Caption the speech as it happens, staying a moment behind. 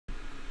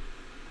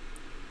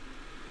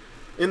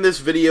In this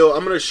video,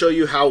 I'm going to show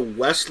you how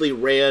Wesley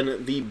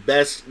ran the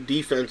best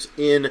defense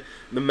in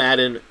the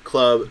Madden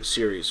Club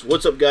series.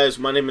 What's up, guys?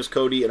 My name is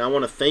Cody, and I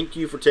want to thank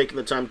you for taking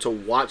the time to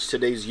watch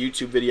today's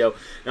YouTube video.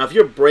 Now, if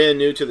you're brand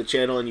new to the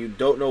channel and you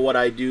don't know what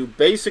I do,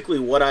 basically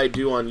what I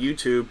do on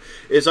YouTube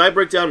is I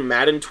break down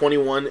Madden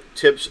 21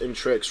 tips and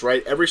tricks,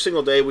 right? Every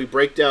single day, we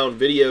break down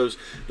videos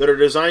that are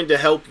designed to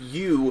help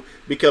you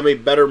become a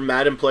better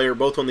Madden player,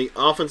 both on the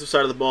offensive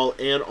side of the ball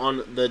and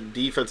on the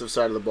defensive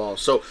side of the ball.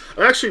 So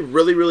I'm actually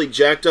really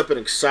jacked up and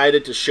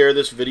excited to share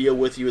this video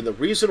with you, and the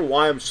reason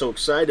why I'm so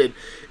excited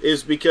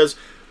is because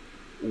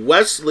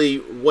Wesley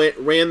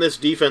ran this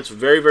defense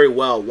very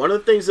well. One of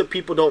the things that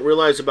people don't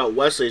realize about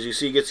Wesley, as you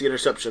see he gets the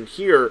interception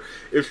here,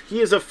 is he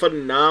is a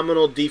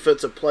phenomenal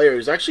defensive player.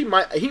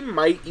 He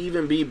might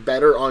even be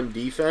better on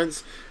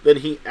defense than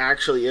he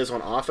actually is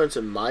on offense,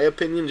 in my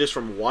opinion, just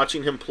from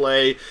watching him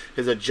play,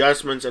 his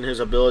adjustments, and his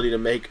ability to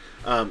make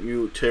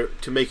you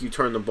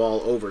turn the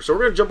ball over. So we're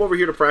going to jump over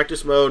here to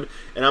practice mode,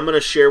 and I'm going to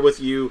share with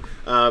you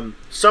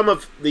some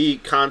of the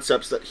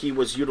concepts that he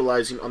was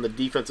utilizing on the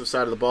defensive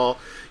side of the ball.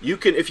 You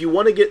can, if you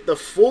want to get the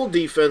full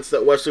defense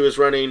that Wesley was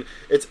running,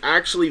 it's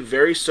actually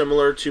very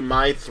similar to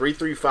my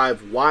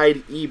 335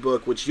 wide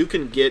ebook, which you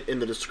can get in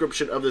the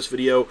description of this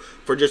video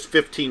for just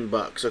 15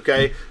 bucks.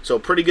 Okay, so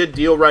pretty good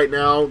deal right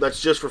now.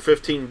 That's just for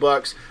 15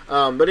 bucks.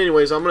 But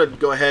anyways, I'm going to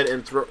go ahead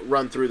and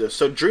run through this.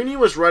 So Drini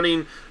was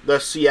running the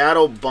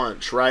Seattle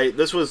bunch, right?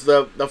 This was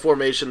the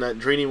formation that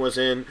Drini was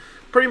in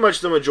pretty much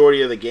the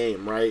majority of the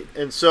game, right?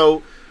 And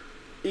so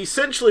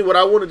essentially what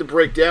I wanted to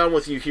break down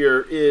with you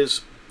here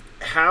is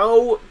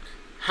how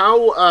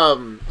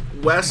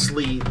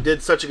Wesley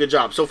did such a good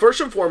job. So first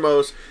and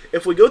foremost,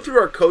 if we go through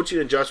our coaching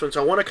adjustments,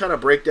 I want to kind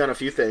of break down a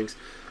few things.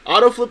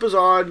 Auto flip is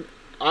on,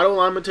 auto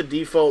alignment to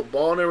default,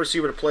 ball and a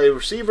receiver to play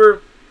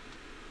receiver,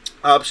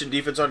 option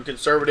defense on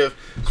conservative.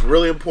 It's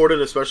really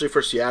important, especially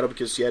for Seattle,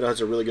 because Seattle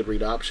has a really good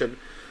read option.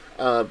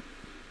 And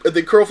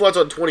then curl flats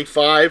on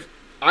 25.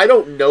 I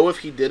don't know if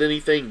he did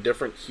anything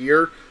different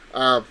here.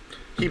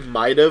 He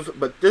might have,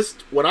 but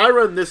when I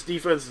run this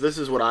defense, this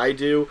is what I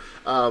do.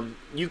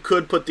 You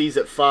could put these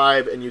at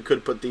 5, and you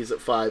could put these at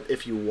 5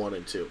 if you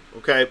wanted to,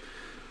 okay?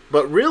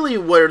 But really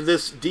where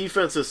this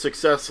defense's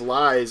success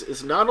lies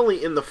is not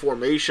only in the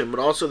formation, but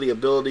also the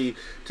ability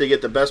to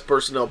get the best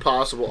personnel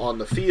possible on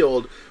the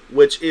field,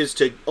 which is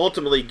to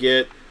ultimately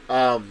get,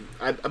 I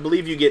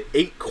believe you get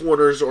 8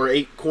 corners or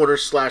 8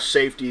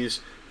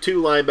 corners/safeties,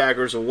 2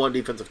 linebackers, and 1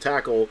 defensive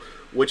tackle,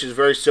 which is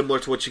very similar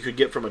to what you could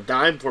get from a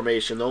dime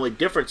formation. The only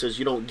difference is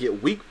you don't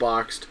get weak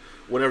boxed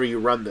whenever you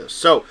run this.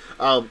 So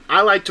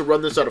I like to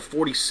run this out of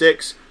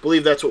 46. I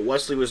believe that's what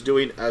Wesley was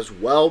doing as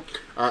well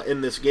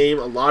in this game.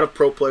 A lot of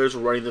pro players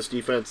were running this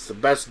defense. It's the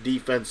best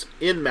defense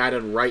in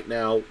Madden right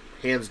now,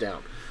 hands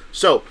down.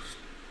 So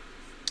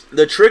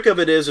the trick of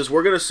it is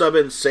we're going to sub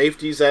in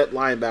safeties at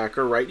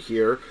linebacker right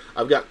here.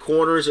 I've got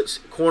corners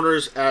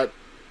at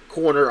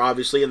corner,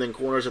 obviously, and then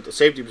corners at the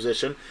safety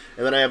position,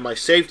 and then I have my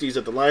safeties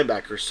at the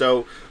linebacker.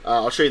 So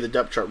I'll show you the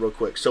depth chart real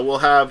quick. So we'll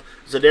have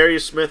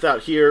Zadarius Smith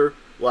out here.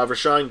 We'll have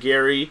Rashawn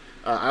Gary.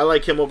 I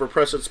like him over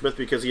Preston Smith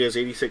because he has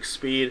 86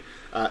 speed.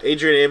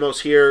 Adrian Amos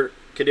here,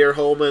 Kadir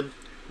Holman,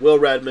 Will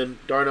Redmond,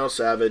 Darnell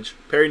Savage,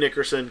 Perry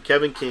Nickerson,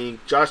 Kevin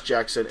King, Josh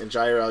Jackson, and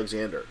Jair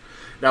Alexander.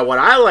 Now, what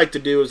I like to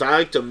do is I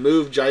like to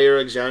move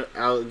Jair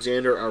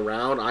Alexander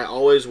around. I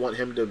always want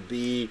him to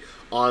be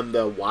on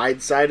the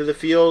wide side of the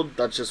field.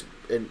 That's just,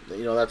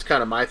 that's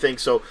kind of my thing.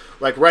 So,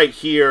 like right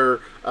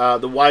here,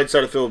 the wide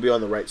side of the field will be on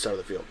the right side of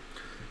the field.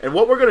 And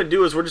what we're going to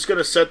do is we're just going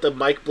to set the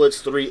Mike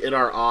Blitz 3 in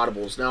our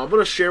audibles. Now, I'm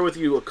going to share with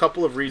you a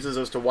couple of reasons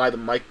as to why the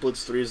Mike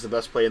Blitz 3 is the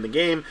best play in the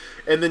game.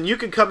 And then you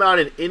can come out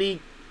in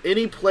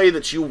any play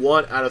that you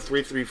want out of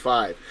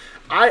 3-3-5.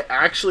 I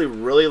actually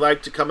really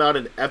like to come out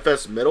in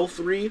FS Middle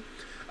 3.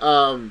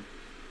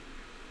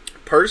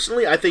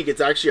 Personally, I think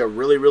it's actually a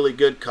really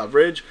good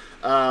coverage.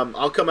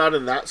 I'll come out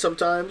in that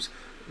sometimes,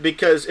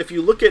 because if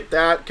you look at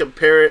that,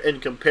 compare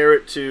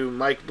it to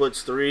Mike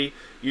Blitz 3,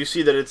 you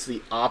see that it's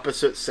the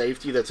opposite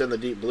safety that's in the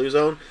deep blue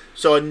zone.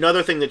 So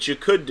another thing that you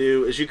could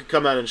do is you could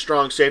come out in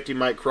strong safety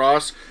Mike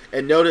Cross,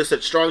 and notice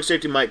that strong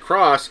safety Mike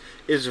Cross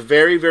is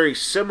very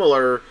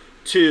similar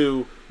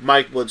to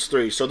Mike Blitz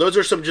 3. So those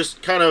are some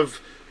just kind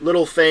of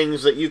little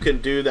things that you can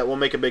do that will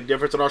make a big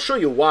difference, and I'll show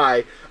you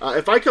why.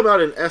 If I come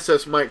out in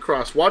SS Mike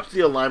Cross, watch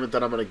the alignment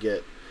that I'm going to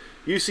get.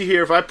 You see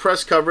here, if I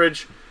press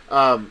coverage,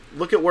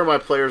 look at where my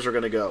players are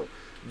going to go.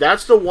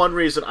 That's the one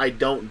reason I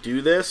don't do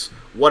this.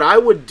 What I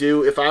would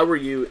do if I were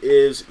you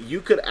is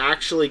you could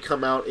actually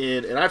come out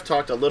in, and I've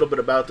talked a little bit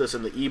about this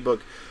in the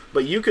ebook,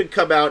 but you could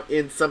come out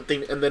in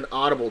something and then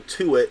audible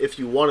to it if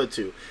you wanted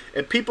to.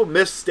 And people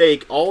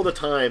mistake all the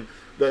time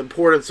the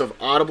importance of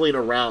audibling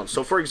around.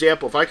 So for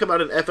example, if I come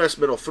out in FS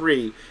Middle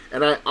 3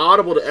 and I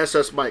audible to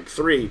SS Mike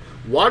 3,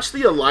 watch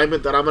the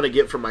alignment that I'm going to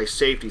get from my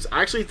safeties.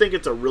 I actually think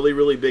it's a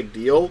really big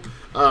deal.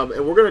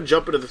 And we're going to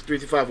jump into the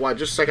 3-5 wide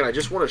just a second. I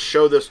just want to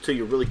show this to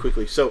you really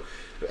quickly. So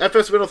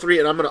FS Middle 3,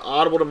 and I'm going to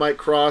audible to Mike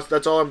Cross.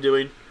 That's all I'm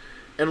doing.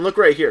 And look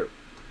right here.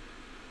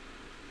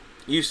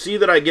 You see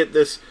that I get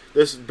this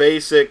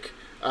basic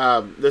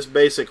this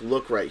basic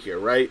look right here,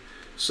 right?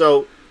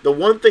 So the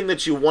one thing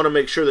that you want to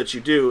make sure that you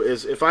do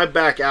is, if I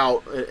back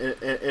out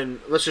and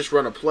let's just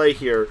run a play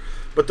here,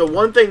 but the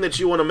one thing that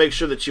you want to make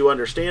sure that you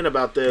understand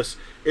about this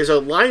is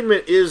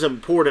alignment is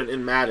important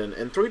in Madden,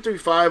 and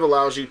 3-3-5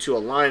 allows you to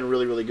align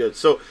really, really good.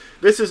 So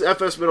this is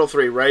FS middle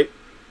 3, right?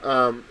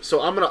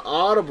 So I'm going to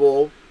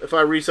audible if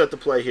I reset the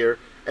play here,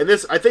 and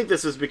this, I think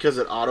this is because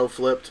it auto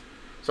flipped.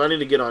 So I need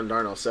to get on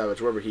Darnell Savage,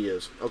 wherever he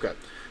is. Okay.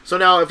 So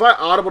now if I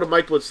audible to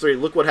Mike Blitz 3,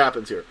 look what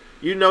happens here.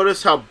 You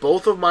notice how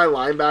both of my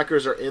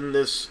linebackers are in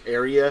this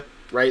area,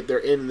 right? They're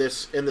in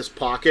this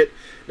pocket.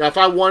 Now if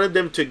I wanted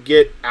them to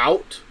get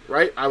out,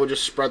 right, I would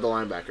just spread the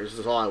linebackers.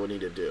 That's all I would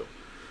need to do.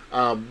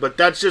 But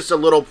that's just a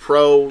little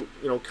pro,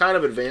 kind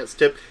of advanced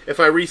tip. If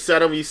I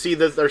reset them, you see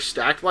that they're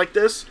stacked like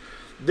this.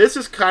 This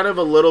is kind of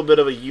a little bit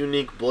of a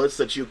unique blitz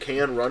that you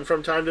can run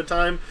from time to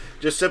time.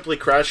 Just simply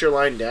crash your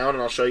line down,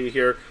 and I'll show you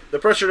here. The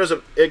pressure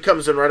doesn't, it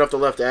comes in right off the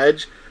left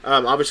edge.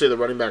 Obviously the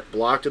running back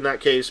blocked in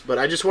that case, but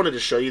I just wanted to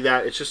show you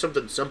that. It's just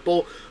something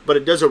simple, but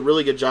it does a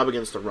really good job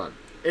against the run.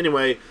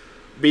 Anyway,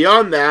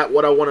 beyond that,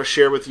 what I want to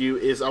share with you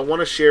is I want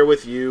to share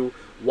with you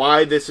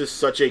why this is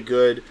such a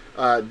good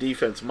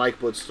defense, Mike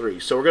Blitz 3.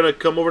 So we're going to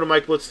come over to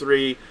Mike Blitz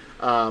 3.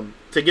 To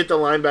get the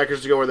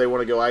linebackers to go where they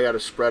want to go, I got to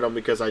spread them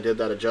because I did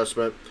that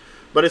adjustment.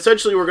 But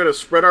essentially, we're going to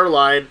spread our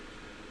line,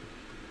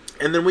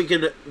 and then we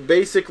can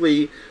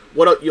basically,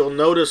 what you'll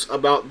notice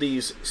about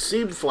these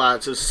seam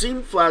flats is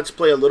seam flats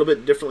play a little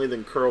bit differently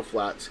than curl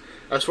flats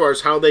as far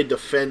as how they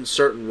defend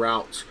certain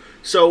routes.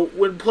 So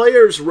when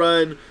players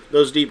run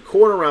those deep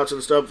corner routes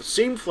and stuff,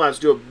 seam flats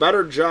do a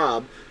better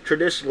job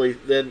traditionally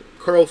than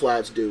curl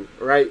flats do,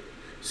 right?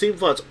 Seam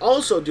flats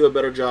also do a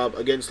better job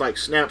against like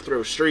snap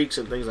throw streaks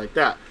and things like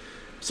that.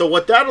 So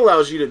what that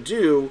allows you to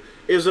do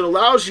is it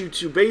allows you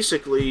to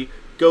basically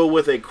go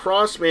with a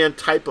crossman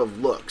type of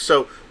look.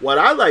 So what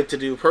I like to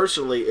do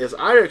personally is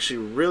I actually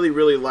really,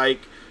 really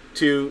like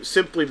to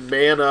simply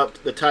man up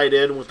the tight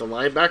end with the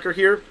linebacker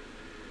here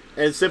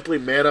and simply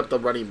man up the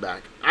running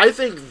back. I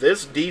think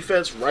this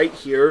defense right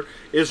here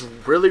is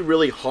really,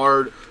 really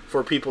hard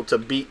for people to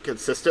beat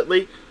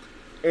consistently.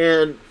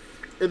 And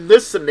in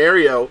this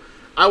scenario,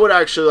 I would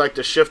actually like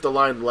to shift the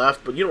line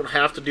left, but you don't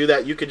have to do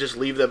that. You can just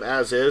leave them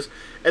as is.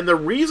 And the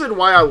reason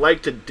why I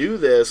like to do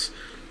this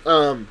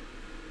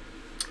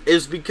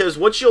is because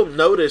what you'll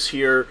notice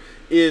here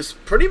is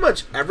pretty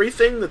much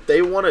everything that they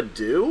want to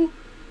do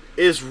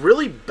is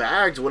really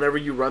bagged whenever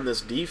you run this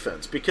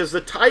defense. Because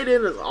the tight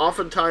end is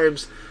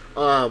oftentimes,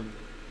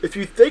 if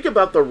you think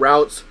about the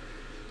routes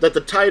that the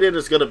tight end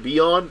is going to be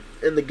on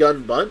in the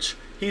gun bunch,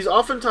 he's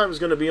oftentimes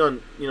going to be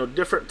on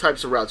different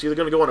types of routes. Either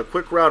going to go on a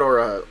quick route or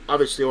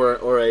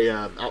a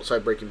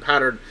outside breaking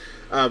pattern.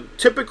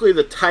 Typically,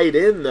 the tight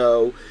end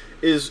though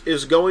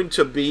is going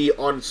to be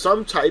on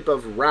some type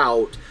of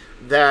route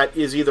that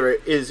is either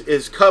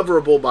is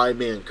coverable by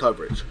man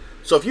coverage.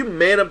 So if you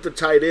man up the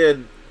tight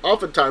end,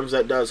 oftentimes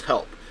that does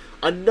help.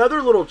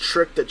 Another little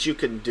trick that you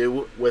can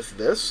do with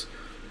this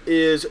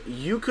is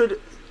you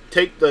could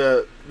take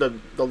the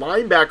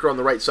linebacker on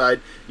the right side,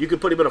 you could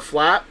put him in a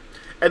flat,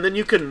 and then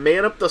you can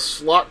man up the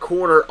slot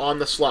corner on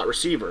the slot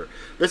receiver.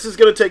 This is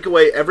going to take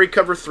away every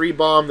cover 3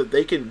 bomb that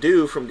they can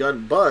do from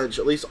gun bunch,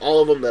 at least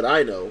all of them that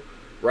I know,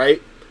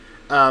 right?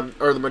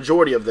 Or the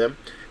majority of them.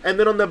 And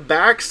then on the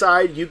back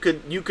side, you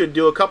could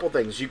do a couple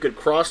things. You could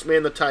cross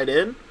man the tight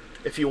end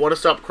if you want to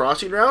stop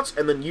crossing routes,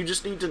 and then you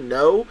just need to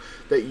know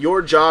that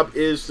your job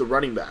is the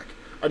running back.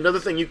 Another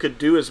thing you could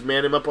do is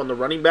man him up on the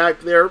running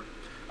back there,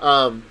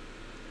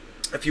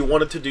 if you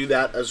wanted to do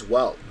that as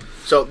well.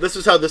 So this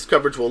is how this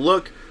coverage will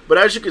look. But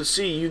as you can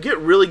see, you get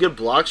really good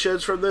block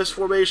sheds from this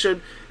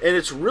formation, and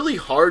it's really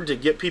hard to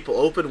get people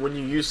open when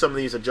you use some of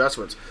these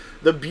adjustments.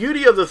 The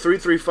beauty of the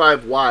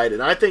 3-3-5 wide,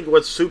 and I think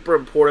what's super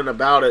important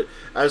about it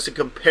as it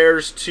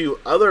compares to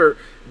other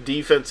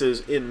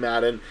defenses in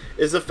Madden,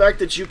 is the fact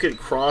that you can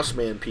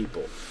cross-man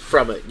people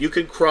from it. You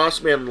can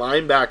cross-man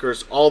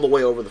linebackers all the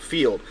way over the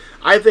field.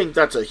 I think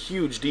that's a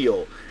huge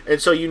deal.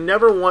 And so you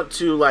never want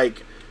to,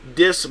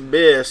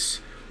 dismiss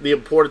the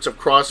importance of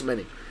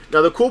cross-manning.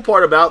 Now, the cool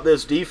part about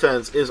this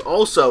defense is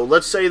also,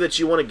 let's say that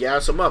you want to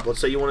gas them up. Let's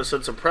say you want to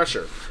send some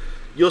pressure.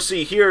 You'll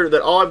see here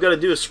that all I've got to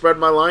do is spread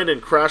my line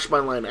and crash my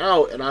line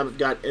out, and I've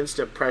got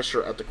instant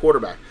pressure at the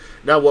quarterback.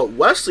 Now, what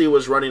Wesley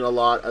was running a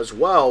lot as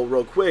well,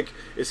 real quick,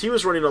 is he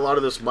was running a lot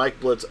of this Mike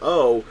Blitz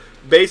O.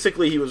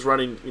 Basically, he was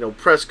running,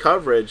 press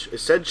coverage,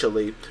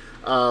 essentially,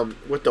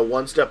 with the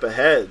one-step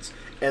aheads.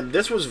 And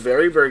this was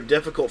very, very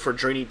difficult for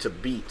Drini to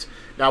beat.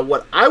 Now,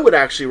 what I would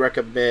actually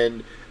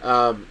recommend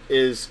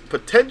is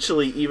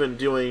potentially even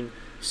doing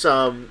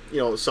some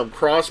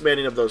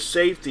cross-manning of those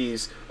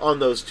safeties on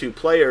those two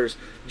players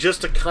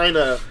just to kind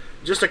of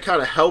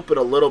help it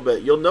a little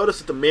bit. You'll notice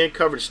that the man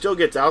coverage still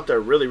gets out there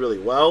really, really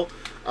well.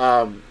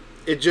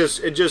 It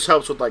just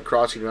helps with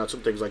crossing routes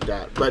and things like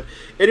that. But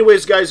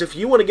anyways, guys, if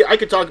you want to I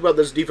could talk about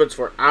this defense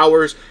for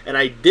hours, and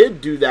I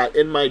did do that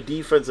in my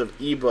defensive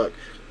ebook.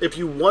 if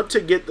you want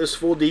to get this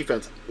full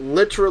defense,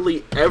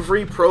 literally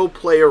every pro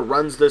player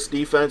runs this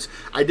defense.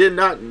 I did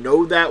not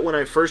know that when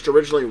I first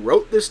originally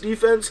wrote this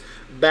defense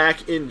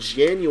back in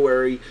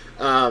January,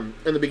 in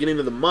the beginning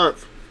of the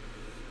month.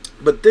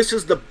 But this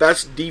is the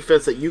best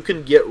defense that you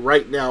can get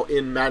right now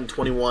in Madden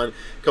 21.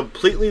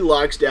 Completely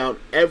locks down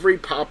every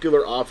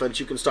popular offense.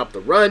 You can stop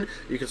the run,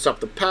 you can stop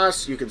the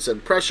pass, you can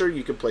send pressure,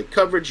 you can play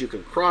coverage, you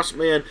can cross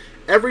man.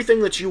 Everything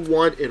that you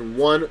want in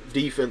one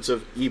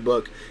defensive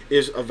ebook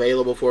is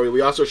available for you.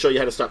 We also show you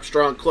how to stop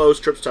strong close,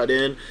 trips tight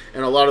end,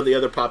 and a lot of the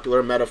other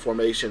popular meta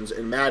formations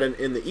in Madden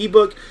in the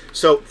ebook.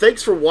 So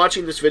thanks for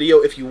watching this video.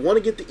 If you want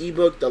to get the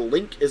ebook, the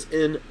link is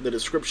in the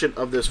description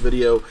of this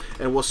video.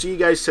 And we'll see you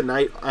guys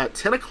tonight at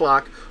 10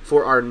 o'clock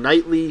for our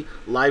nightly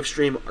live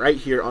stream right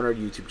here on our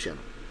YouTube channel.